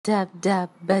Dab dab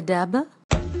ba dabba.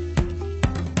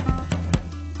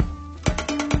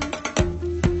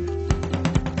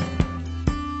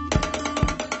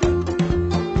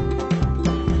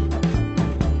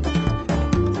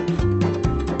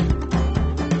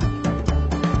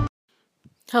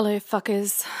 Hello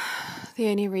fuckers. The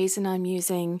only reason I'm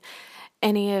using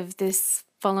any of this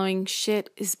following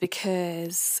shit is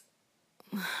because,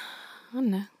 I don't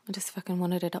know, I just fucking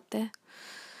wanted it up there.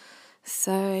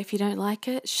 So if you don't like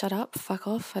it, shut up, fuck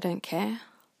off, I don't care.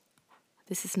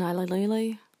 This is Nyla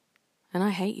Lulu, and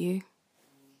I hate you.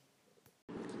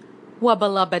 Wubba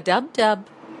lubba dub dub.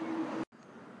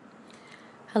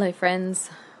 Hello friends.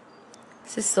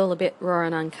 This is all a bit raw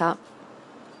and uncut.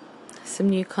 Some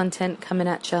new content coming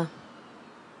at ya.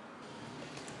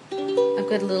 I've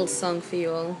got a little song for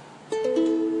you all.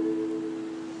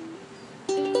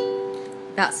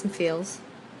 About some feels.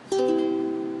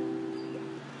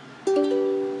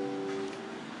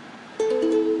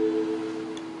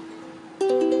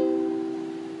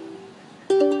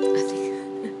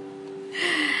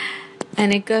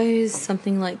 And it goes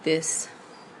something like this.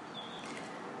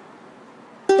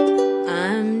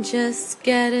 I'm just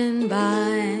getting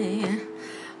by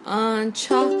on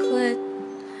chocolate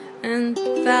and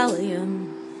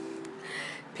Valium.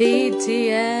 PTSD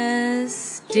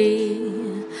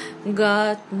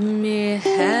got me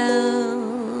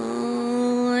hell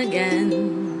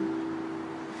again.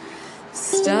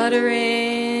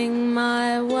 Stuttering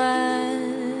my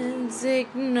words,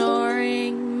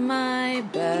 ignoring my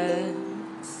birds.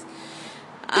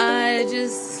 I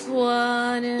just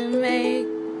want to make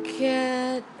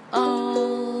it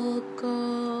all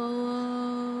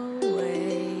go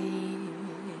away.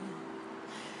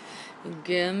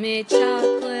 Give me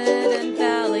chocolate and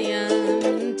Valium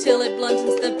until it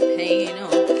bluntens the pain.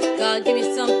 Oh, God, give me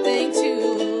something to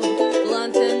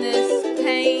blunten this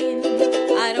pain.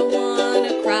 I don't want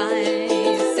to cry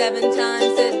 7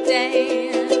 times a day.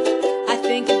 I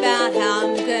think about how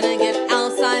I'm gonna get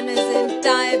Alzheimer's and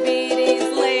diabetes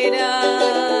later.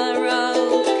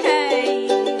 Okay,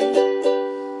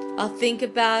 I'll think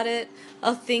about it,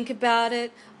 I'll think about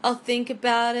it, I'll think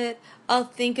about it, I'll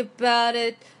think about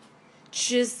it.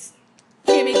 Just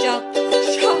give me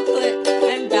chocolate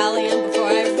and Valium before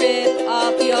I rip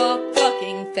off your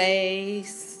fucking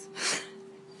face.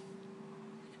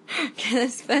 Get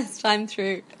this first time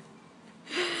through.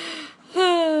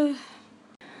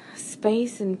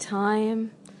 Space and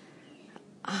time,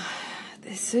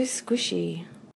 they're so squishy.